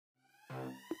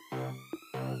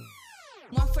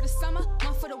One for the summer,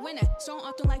 one for the winter. Strong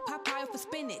often like Popeye for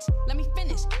spinach. Let me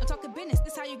finish. I'm talking business.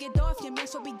 This how you get off your man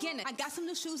so beginner. I got some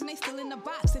new shoes and they still in the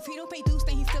box. If he don't pay dues,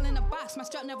 then he's still in the box. My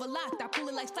strap never locked. I pull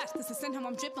it like flash. Cause it's in him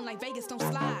I'm dripping like Vegas. Don't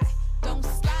slide. Don't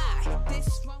slide.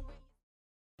 This wrong way.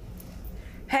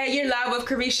 Hey, you're live with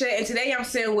Carisha, and today I'm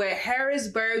sitting with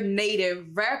Harrisburg native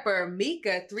rapper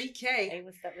Mika 3K. Hey,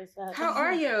 what's up? What's up? How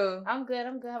are you? I'm good.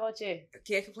 I'm good. How about you?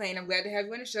 Can't complain. I'm glad to have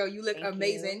you on the show. You look Thank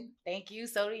amazing. You. Thank you.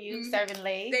 So do you. Serving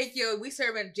legs. Thank you. We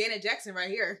serving Janet Jackson right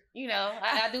here. You know,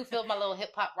 I do feel my little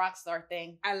hip hop rock star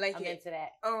thing. I like I'm it. into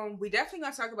that. We definitely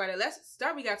gonna talk about it. Let's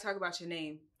start. We gotta talk about your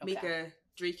name, Okay. Mika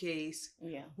 3Ks.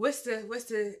 Yeah. What's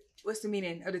the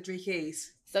meaning of the 3Ks?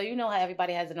 So you know how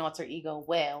everybody has an alter ego.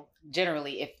 Well,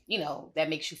 generally, if you know that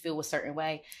makes you feel a certain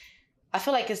way, I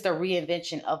feel like it's the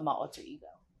reinvention of my alter ego.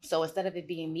 So instead of it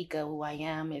being Mika, who I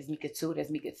am, is Mika 2, there's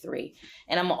Mika 3.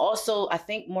 And I'm also, I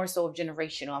think, more so of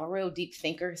generational. I'm a real deep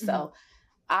thinker. So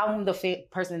I'm the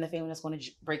person in the family that's going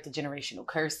to break the generational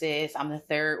curses. I'm the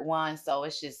third one. So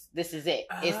it's just, this is it.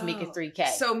 It's Mika 3K.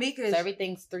 So Mika,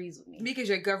 everything's threes with me. Mika's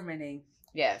your government name.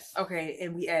 Yes. Okay,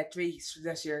 and we add 3, so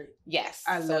that's your... Yes.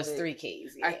 I love so it's it. 3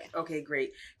 Ks. Yeah. Okay,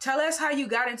 great. Tell us how you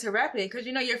got into rapping, because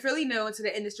you know you're fairly new into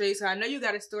the industry, so I know you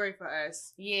got a story for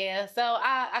us. Yeah, so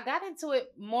I got into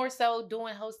it more so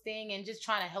doing hosting and just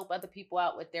trying to help other people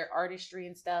out with their artistry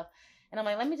and stuff. And I'm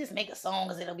like, let me just make a song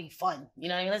because it'll be fun. You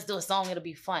know what I mean? Let's do a song, it'll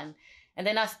be fun. And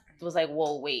then I was like,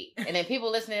 whoa, wait. And then people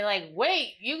listening like,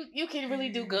 wait, you can really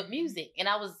do good music. And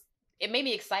it made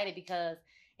me excited because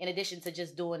in addition to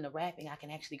just doing the rapping, I can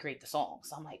actually create the song.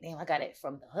 So I'm like, damn, I got it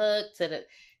from the hook to the...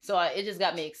 So it just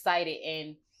got me excited.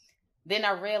 And then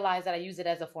I realized that I use it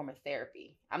as a form of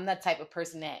therapy. I'm that type of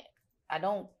person that I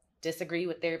don't disagree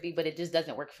with therapy, but it just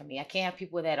doesn't work for me. I can't have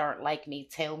people that aren't like me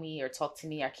tell me or talk to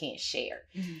me. I can't share.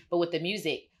 But with the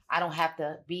music, I don't have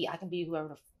to be... I can be whoever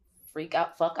the freak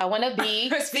out fuck I want to be.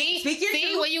 see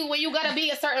when you gotta be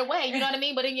a certain way, you know what I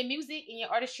mean? But in your music, in your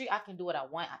artistry, I can do what I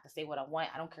want. I can say what I want.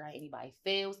 I don't care how anybody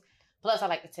feels. Plus, I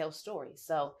like to tell stories.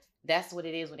 So that's what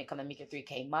it is when it comes to Mika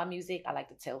 3K. My music, I like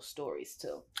to tell stories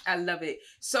too. I love it.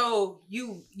 So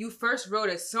you first wrote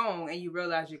a song and you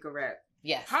realized you could rap.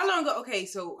 Yes. How long ago? Okay,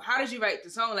 so how did you write the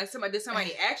song? Like did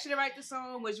somebody ask you to write the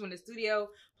song? Was you in the studio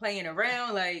playing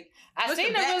around? Like, what's the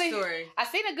backstory? I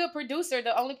seen a good producer.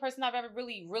 The only person I've ever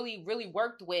really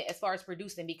worked with as far as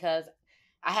producing, because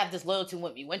I have this loyalty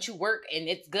with me. Once you work and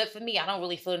it's good for me, I don't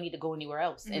really feel the need to go anywhere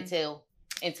else until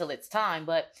it's time.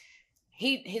 But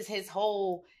his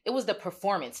whole, it was the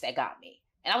performance that got me.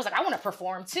 And I was like, I want to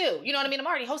perform too. You know what I mean? I'm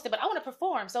already hosting, but I want to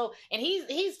perform. So, and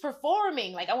he's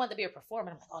performing. Like, I want to be a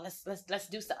performer. I'm like, oh, let's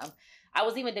do something. I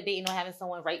was even debating on having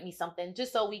someone write me something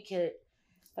just so we could,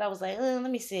 but I was like, let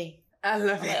me see. I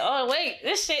love it. Like, oh wait,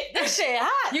 this shit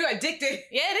hot. You addicted.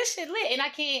 Yeah, this shit lit. And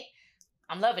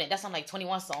I'm loving it. That's on like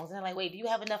 21 songs. And they're like, wait, do you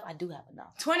have enough? I do have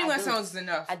enough. 21 songs is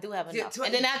enough. I do have enough.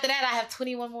 And then after that, I have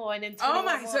 21 more. And then 21 oh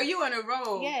my, more. so you on a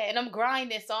roll. Yeah, and I'm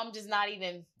grinding. So I'm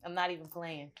not even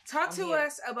playing. Talk to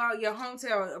us about your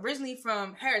hometown. Originally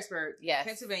from Harrisburg, yes,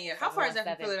 Pennsylvania. How far is that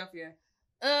from Philadelphia?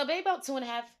 Maybe about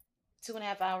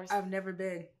 2.5 hours. I've never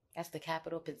been. That's the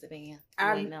capital of Pennsylvania.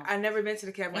 I've never been to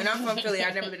the capital. And I'm from Philly.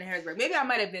 I've never been to Harrisburg. Maybe I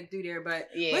might have been through there, but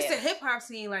what's the hip hop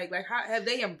scene like? Like, how have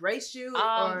they embraced you?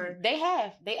 Or they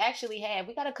have. They actually have.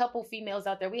 We got a couple females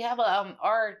out there. We have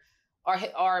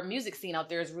our music scene out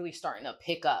there is really starting to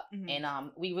pick up, and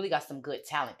we really got some good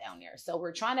talent down there. So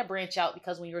we're trying to branch out,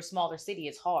 because when you're a smaller city,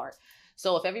 it's hard.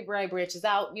 So if everybody branches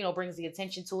out, you know, brings the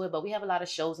attention to it. But we have a lot of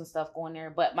shows and stuff going there.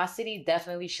 But my city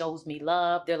definitely shows me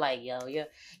love. They're like, yo, you're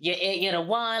the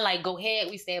one. Like, go ahead.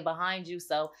 We stand behind you.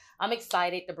 So I'm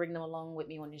excited to bring them along with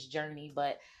me on this journey.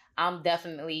 But I'm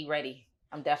definitely ready.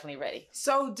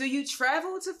 So do you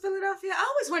travel to Philadelphia? I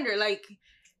always wonder, like,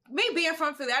 me being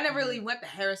from Philly, I never really went to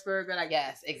Harrisburg or like.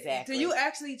 Yes, exactly. Do you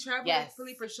actually travel to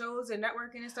Philly for shows and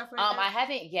networking and stuff like that? I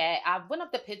haven't yet. I went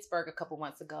up to Pittsburgh a couple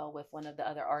months ago with one of the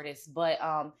other artists, but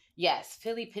yes,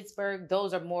 Philly, Pittsburgh,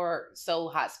 those are more so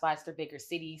hot spots. They're bigger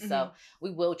cities, so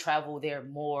we will travel there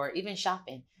more, even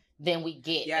shopping, than we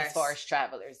get as far as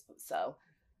travelers. So.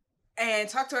 And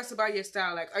talk to us about your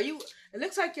style. Like, it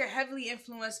looks like you're heavily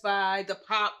influenced by the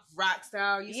pop rock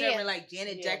style. You said we're like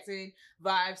Janet Jackson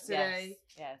vibes today.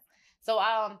 Yes. So,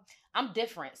 I'm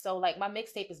different. So, like, my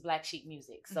mixtape is Black Sheep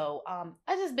Music. So,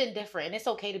 I just been different. And it's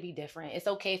okay to be different. It's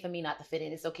okay for me not to fit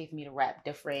in. It's okay for me to rap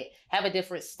different, have a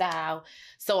different style.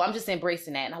 So, I'm just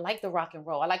embracing that. And I like the rock and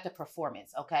roll. I like the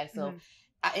performance. Okay. So,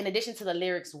 in addition to the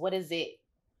lyrics, what is it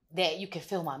that you can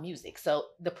feel my music. So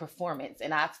the performance,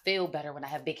 and I feel better when I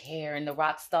have big hair and the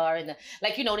rock star and the,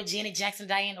 like, you know, the Janet Jackson,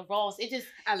 Diana Ross. It just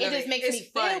makes me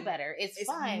feel better. It's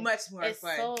fun. Much more it's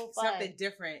fun. So fun. Something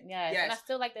different. Yes. And I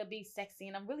still like to be sexy,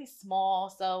 and I'm really small,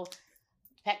 so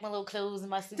pack my little clothes and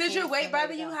my suitcase. Did your weight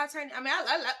bother you? How tiny? I mean,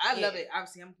 I love it.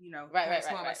 Obviously, I'm right,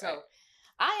 small myself. Right.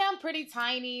 I am pretty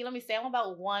tiny. Let me say, I'm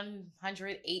about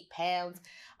 108 pounds.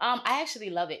 I actually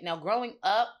love it. Now, growing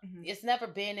up, it's never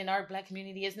been in our Black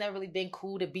community. It's never really been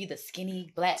cool to be the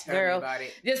skinny Black girl. Tell me about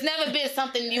it. There's never been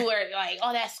something you were like,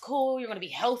 oh, that's cool. You're going to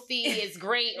be healthy. It's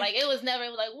great. Like, it was never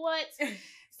like, what?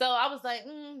 So I was like,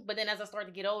 But then as I started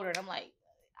to get older, and I'm like,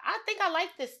 I think I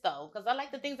like this though, because I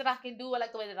like the things that I can do. I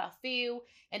like the way that I feel.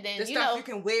 And then, the stuff you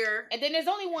can wear. And then there's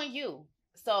only one you.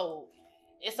 So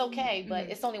it's okay, but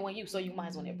it's only one you, so you might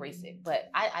as well embrace it. But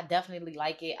I definitely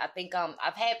like it. I think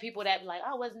I've had people that be like,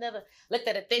 I was never looked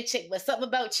at a thin chick, but something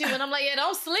about you. And I'm like, yeah,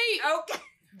 don't sleep. Okay.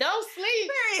 Don't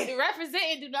sleep. Represent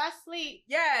and do not sleep.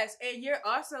 Yes, and you're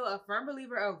also a firm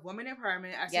believer of woman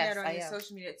empowerment. I see that on your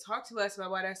social media. Talk to us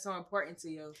about why that's so important to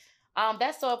you.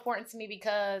 That's so important to me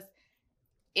because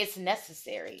it's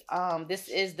necessary. This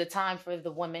is the time for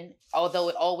the women, although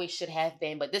it always should have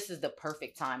been, but this is the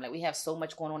perfect time. Like, we have so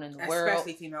much going on in the world.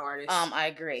 Especially female artists. I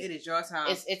agree. It is your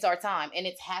time. It's our time, and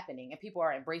it's happening, and people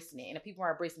are embracing it, and people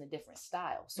are embracing a different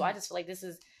style. So I just feel like this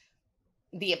is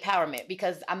the empowerment,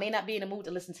 because I may not be in the mood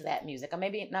to listen to that music. I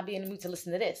may not be in the mood to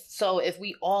listen to this. So if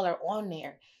we all are on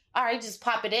there, all right, just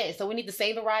pop it in. So we need the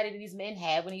same variety that these men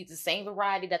have. We need the same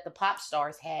variety that the pop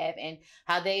stars have, and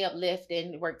how they uplift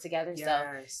and work together.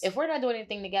 Yes. So if we're not doing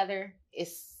anything together,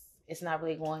 it's not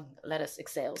really going to let us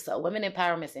excel. So women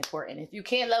empowerment is important. If you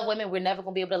can't love women, we're never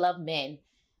going to be able to love men.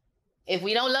 If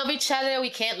we don't love each other, we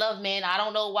can't love men. I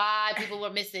don't know why people were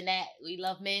missing that. We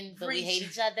love men, but we hate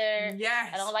each other.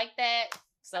 Yes. I don't like that.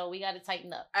 So we got to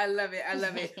tighten up. I love it. I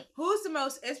love it. Who's the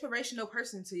most inspirational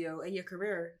person to you in your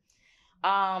career?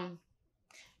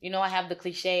 You know, I have the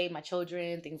cliche, my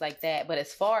children, things like that. But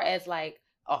as far as like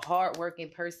a hardworking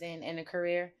person in a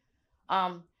career, I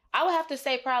would have to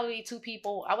say probably two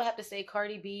people. I would have to say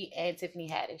Cardi B and Tiffany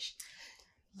Haddish.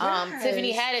 Yes.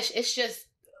 Tiffany Haddish, it's just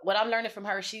what I'm learning from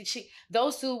her. She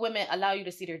those two women allow you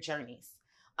to see their journeys.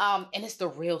 And it's the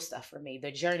real stuff for me.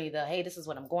 The journey, hey, this is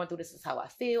what I'm going through. This is how I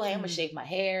feel. Hey, I'm gonna shave my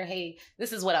hair. Hey,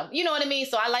 this is what you know what I mean?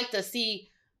 So I like to see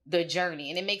the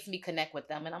journey, and it makes me connect with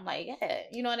them. And I'm like, yeah,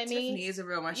 you know what I mean? Tiffany is a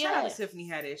real one. Shout out to Tiffany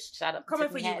Haddish. Shout out coming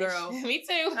for you, girl. Me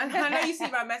too. I know you see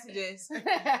my messages.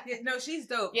 No, she's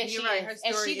dope. Yeah, you're right. Her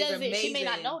story is amazing. She may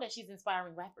not know that she's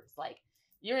inspiring rappers. Like,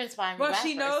 you're inspiring rappers. Well,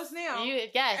 she knows now.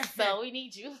 Yes, so we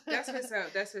need you. That's what's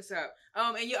up. That's what's up.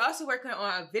 And you're also working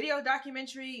on a video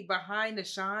documentary, Behind the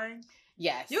Shine.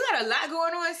 Yes. You got a lot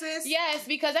going on, sis. Yes,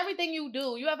 because everything you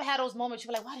do, you ever had those moments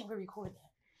you're like, why didn't we record that?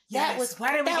 Yes.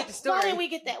 Why didn't we get the story? Why didn't we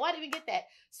get that? Why didn't we get that?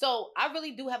 So I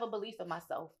really do have a belief in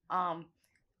myself.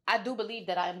 I do believe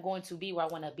that I am going to be where I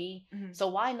want to be. Mm-hmm. So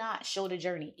why not show the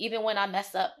journey? Even when I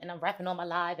mess up and I'm rapping on my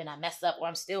live and I mess up or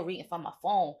I'm still reading from my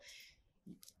phone,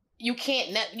 you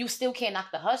still can't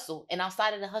knock the hustle. And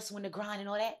outside of the hustle and the grind and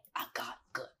all that, I got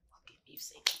good fucking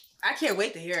music. I can't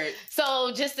wait to hear it.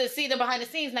 So just to see the behind the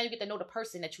scenes, now you get to know the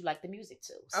person that you like the music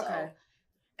to. So. Okay.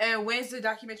 And when's the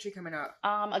documentary coming out?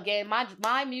 Again,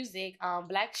 my music,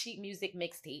 Black Sheep Music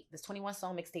mixtape, this 21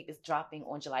 song mixtape is dropping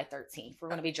on July 13th. We're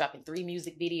going to be dropping 3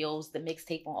 music videos, the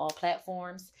mixtape on all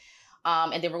platforms.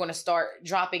 And then we're going to start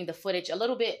dropping the footage a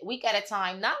little bit week at a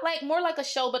time. Not like more like a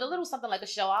show, but a little something like a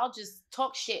show. I'll just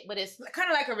talk shit, but it's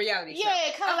kind of like a reality show.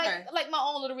 Yeah, kind of like my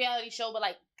own little reality show, but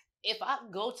like, if I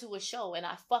go to a show and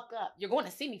I fuck up, you're going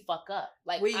to see me fuck up.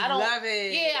 Like, I don't love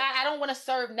it. Yeah, I don't want to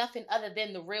serve nothing other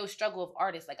than the real struggle of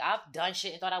artists. Like, I've done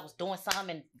shit and thought I was doing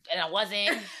something and I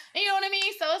wasn't. You know what I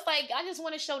mean? So it's like, I just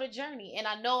want to show the journey. And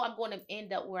I know I'm going to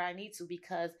end up where I need to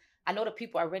because I know the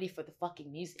people are ready for the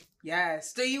fucking music.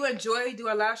 Yes. Do you enjoy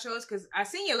doing live shows? Because I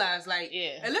seen your lives. Like,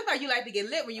 it looked like you like to get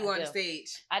lit when you on the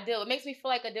stage. I do. It makes me feel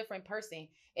like a different person.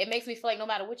 It makes me feel like no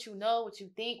matter what you know, what you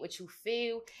think, what you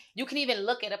feel, you can even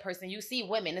look at a person. You see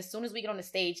women, as soon as we get on the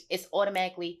stage, it's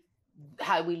automatically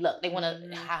how we look. They want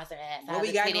to, how's their ass? What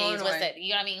we got going on? What's that? You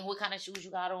know what I mean? What kind of shoes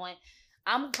you got on?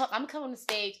 I'm coming on the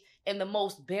stage in the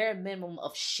most bare minimum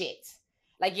of shit.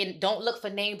 Like, you don't look for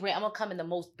name brand. I'm going to come in the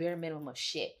most bare minimum of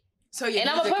shit. So your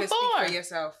music can speak for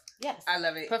yourself. Yes. I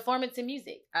love it. Performance and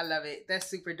music. I love it. That's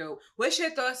super dope. What's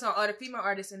your thoughts on all the female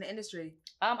artists in the industry?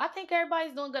 I think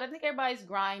everybody's doing good. I think everybody's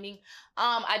grinding.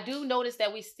 I do notice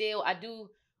that we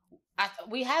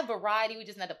have variety.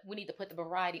 We need to put the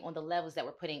variety on the levels that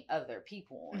we're putting other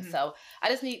people on. Mm-hmm. So I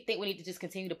just think we need to just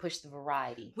continue to push the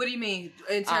variety. What do you mean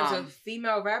in terms of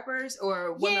female rappers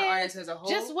or women artists as a whole?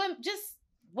 Just women, just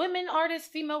women artists,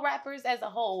 female rappers as a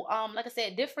whole. Like I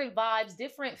said, different vibes,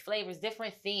 different flavors,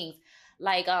 different things.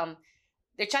 Like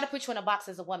they're trying to put you in a box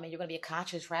as a woman. You're gonna be a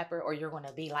conscious rapper, or you're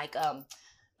gonna be like a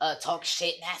talk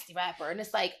shit, nasty rapper. And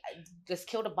it's like, just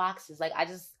kill the boxes. Like I'm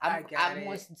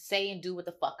going to say and do what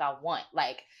the fuck I want.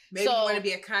 Like maybe you want to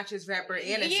be a conscious rapper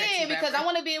and a sexy rapper. Because I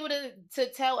want to be able to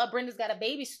tell a Brenda's Got a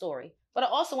Baby story, but I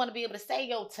also want to be able to say,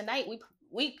 yo, tonight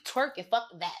we twerk and fuck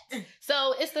that.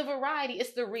 So it's the variety,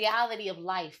 it's the reality of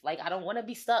life. Like I don't want to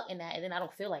be stuck in that, and then I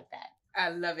don't feel like that. I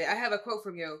love it. I have a quote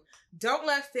from you. Don't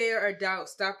let fear or doubt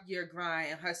stop your grind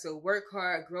and hustle. Work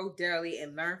hard, grow daily,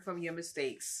 and learn from your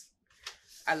mistakes.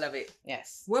 I love it.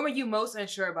 Yes. When were you most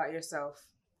unsure about yourself?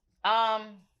 I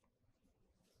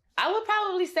would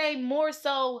probably say more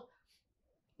so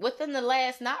within the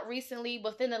last, not recently,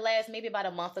 within the last maybe about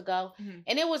a month ago. Mm-hmm.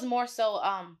 And it was more so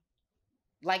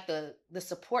like the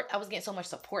support. I was getting so much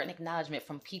support and acknowledgement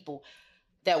from people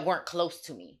that weren't close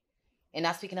to me. And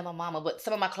not speaking of my mama, but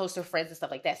some of my closer friends and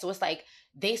stuff like that. So it's like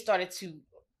they started to,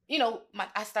 you know,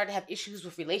 I started to have issues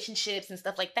with relationships and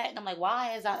stuff like that. And I'm like,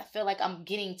 why is I feel like I'm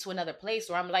getting to another place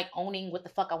where I'm like owning what the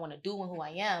fuck I want to do and who I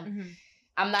am. Mm-hmm.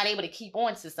 I'm not able to keep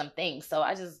on to some things. So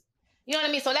I just, you know what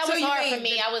I mean? So that was hard for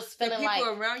me. I was feeling like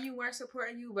people around you weren't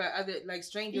supporting you, but other like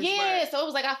strangers were. So it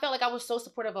was like I felt like I was so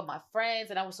supportive of my friends,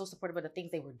 and I was so supportive of the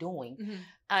things they were doing.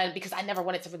 Mm-hmm. Because I never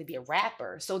wanted to really be a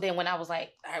rapper. So then when I was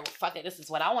like, all right, well, fuck it, this is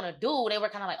what I want to do, they were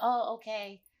kind of like, oh,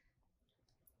 okay.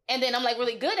 And then I'm like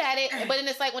really good at it. But then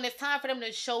it's like when it's time for them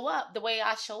to show up the way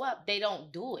I show up, they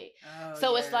don't do it. Oh,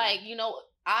 so it's like, you know,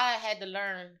 I had to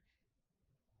learn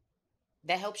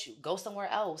that helps you go somewhere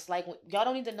else. Like, y'all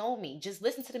don't need to know me. Just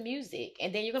listen to the music.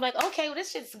 And then you're going to be like, okay, well,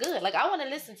 this shit's good. Like, I want to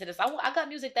listen to this. I got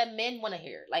music that men want to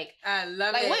hear. Like, I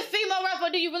love it. Like, what female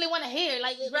rapper do you really want to hear?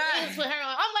 Like, right. With her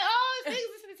on. I'm like, oh, this nigga's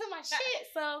listening to my shit.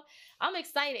 So I'm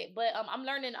excited. But I'm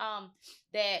learning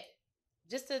that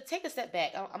just to take a step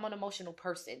back, I'm an emotional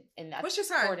person. And what's your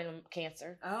sign?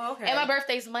 Cancer. Oh, okay. And my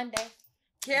birthday's Monday.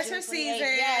 Cancer season.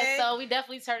 Yeah, so we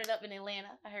definitely turned it up in Atlanta.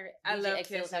 I heard I DJ love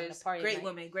XL was having a Cancers. party. Great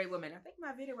woman. I think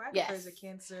my videographer is a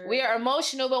Cancer. We are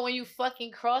emotional, but when you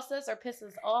fucking cross us or piss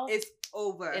us off, it's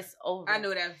over. It's over. I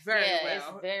know that very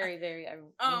well. It's very, very.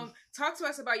 Talk to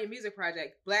us about your music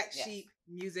project, Black Sheep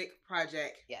Music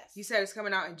Project. Yes. You said it's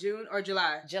coming out in June or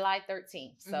July. July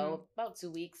 13th. So about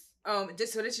 2 weeks. So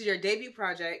this is your debut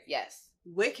project. Yes.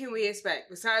 What can we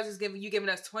expect besides just giving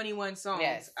us 21 songs?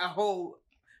 Yes. A whole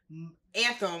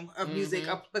anthem of music,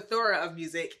 a plethora of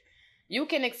music. You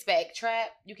can expect trap,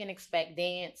 you can expect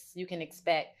dance, you can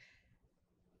expect,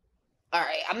 all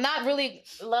right, I'm not really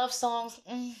love songs.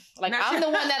 Like, I'm the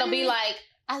one that'll be like,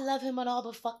 I love him and all,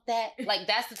 but fuck that. Like,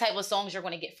 that's the type of songs you're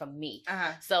going to get from me.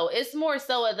 Uh-huh. So it's more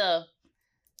so of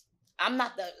I'm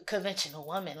not the conventional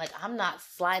woman. Like, I'm not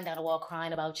sliding down the wall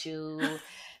crying about you.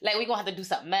 Like, we're going to have to do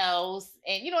something else.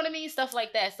 And you know what I mean? Stuff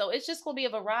like that. So it's just going to be a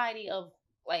variety of,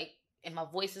 like, and my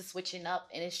voice is switching up,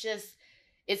 and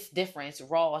it's different. It's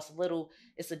raw.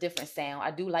 It's a different sound. I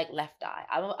do like Left Eye.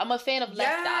 I'm a fan of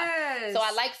Left Eye. So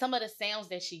I like some of the sounds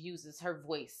that she uses, her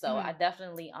voice. So I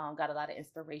definitely got a lot of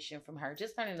inspiration from her,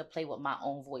 just learning to play with my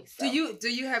own voice. So. Do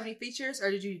you have any features,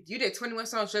 or did you did 21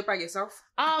 songs straight by yourself?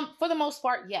 For the most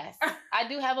part, yes. I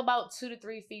do have about 2 to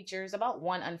 3 features, about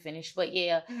 1 unfinished. But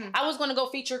yeah, I was gonna go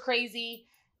feature Crazy.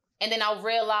 And then I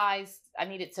realized I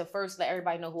needed to first let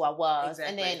everybody know who I was.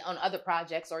 Exactly. And then on other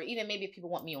projects, or even maybe if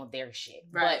people want me on their shit.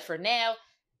 Right. But for now,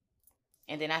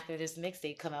 and then after this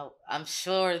mixtape come out, I'm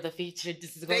sure the feature,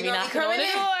 this is going to be knocking on the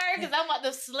door. Because I'm about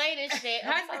to slay this shit.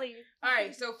 I'm telling you. All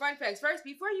right, so fun facts. First,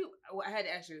 I had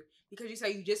to ask you, because you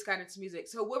said you just got into music.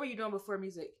 So what were you doing before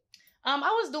music? I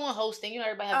was doing hosting. You know,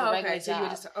 everybody has a regular job. You were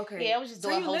just, okay. Yeah, I was just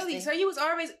doing hosting. So you was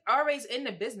always in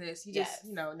the business. You just,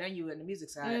 now you in the music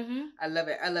side. Mm-hmm. I love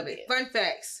it. Yeah. Fun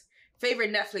facts.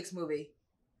 Favorite Netflix movie?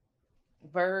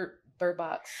 Bird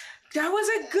Box. That was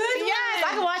a good one. Yes, I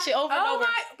can watch it over and over. Oh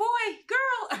my boy,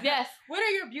 girl. Yes. What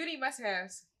are your beauty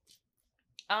must-haves?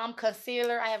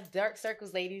 Concealer. I have dark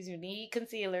circles, ladies. You need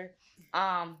concealer.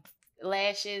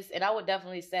 Lashes, and I would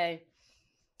definitely say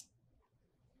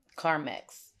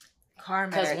Carmex.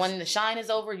 Because when the shine is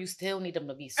over, you still need them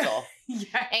to be soft.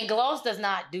 And gloss does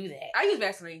not do that. I use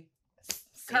Vaseline.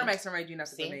 Carmex don't really do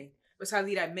nothing for me. Besides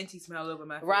leave that minty smell over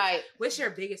my face. Right. What's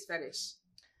your biggest fetish?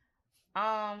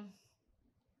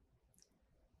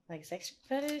 Like sex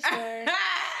fetish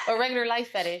or regular life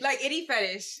fetish? Like any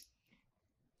fetish.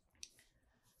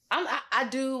 I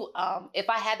do. If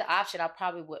I had the option, I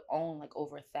probably would own like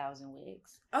over 1,000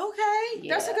 wigs. Okay,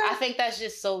 Yeah, that's a good. I think that's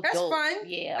just so That's dope. fun.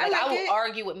 Yeah, I like I like would it.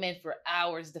 argue with men for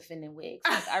hours defending wigs.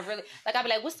 Like I really, like I'd be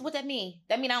like, what that mean?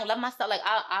 That mean I don't love myself? Like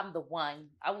I'm the one.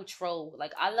 I would troll.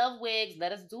 Like I love wigs.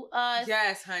 Let us do us.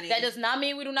 Yes, honey. That does not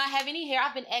mean we do not have any hair.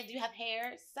 I've been asked, do you have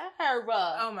hair, Sarah?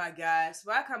 Oh my gosh.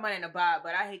 Well, I come out in a bob,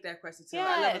 but I hate that question too.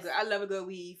 Yes. I love a good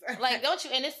weave. Like, don't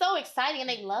you? And it's so exciting, and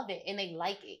they love it, and they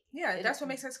like it. Yeah, that's what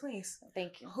makes us queens.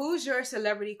 Thank you. Who's your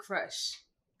celebrity crush?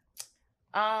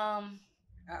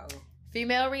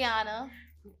 Female Rihanna.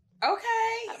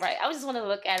 Okay. Right. I just want to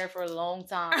look at her for a long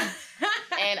time.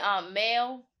 And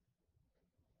male.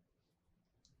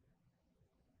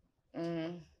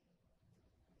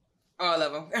 All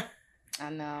of them. I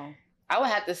know. I would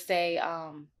have to say,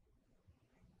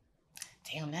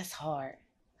 damn, that's hard.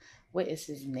 What is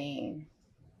his name?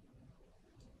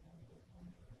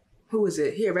 Who is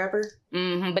it? He a rapper?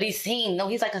 But he's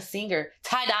he's like a singer.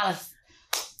 Ty Dolla.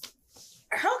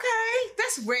 Okay,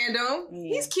 that's random.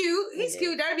 Yeah. He's cute. He's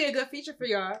cute. That'd be a good feature for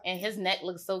y'all. And his neck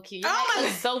looks so cute. Your neck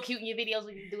looks so cute in your videos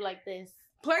when you do like this.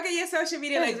 Plug in your social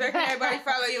media links. Where can everybody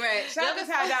follow you at? Shout out to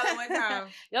Ty Dolla one time.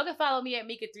 Y'all can follow me at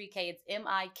Mika3K. It's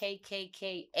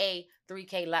MIKKKA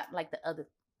 3K, like the other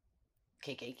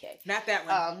KKK. Not that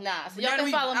one. Nah. So y'all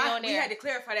can follow me on there. We had to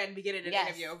clarify that in the beginning of the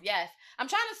interview. Yes. I'm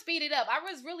trying to speed it up. I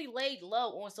was really laid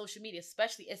low on social media,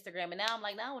 especially Instagram. And now I'm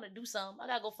like, now I want to do something. I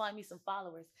got to go find me some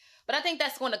followers. But I think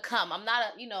that's going to come. I'm not,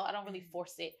 I don't really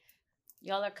force it.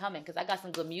 Y'all are coming because I got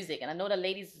some good music. And I know the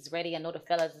ladies is ready. I know the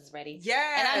fellas is ready.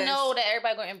 Yes. And I know that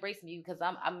everybody going to embrace me because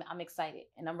I'm excited.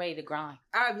 And I'm ready to grind.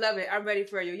 I love it. I'm ready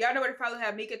for you. Y'all know where to follow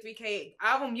her. Mika3K.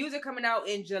 Album music coming out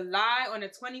in July on the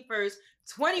 21st.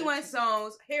 21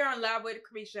 songs here on Live with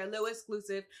Carisha, a little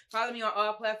exclusive. Follow me on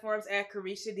all platforms at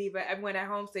Carisha Diva. Everyone at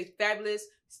home, stay fabulous,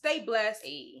 stay blessed.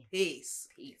 Hey. Peace.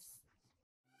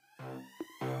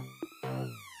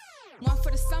 One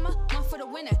for the summer, one for the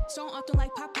winter. So I'm often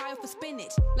like Popeye for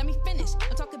spinach. Let me finish.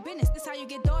 I'm talking business. This how you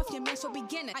get off your man, so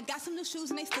beginner. I got some new shoes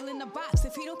and they still in the box.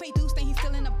 If he don't pay dues, then he's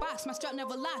still in the box. My strap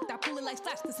never locked. I pull it like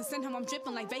flaps. Cause it's in him I'm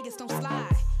dripping like Vegas don't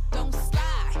slide.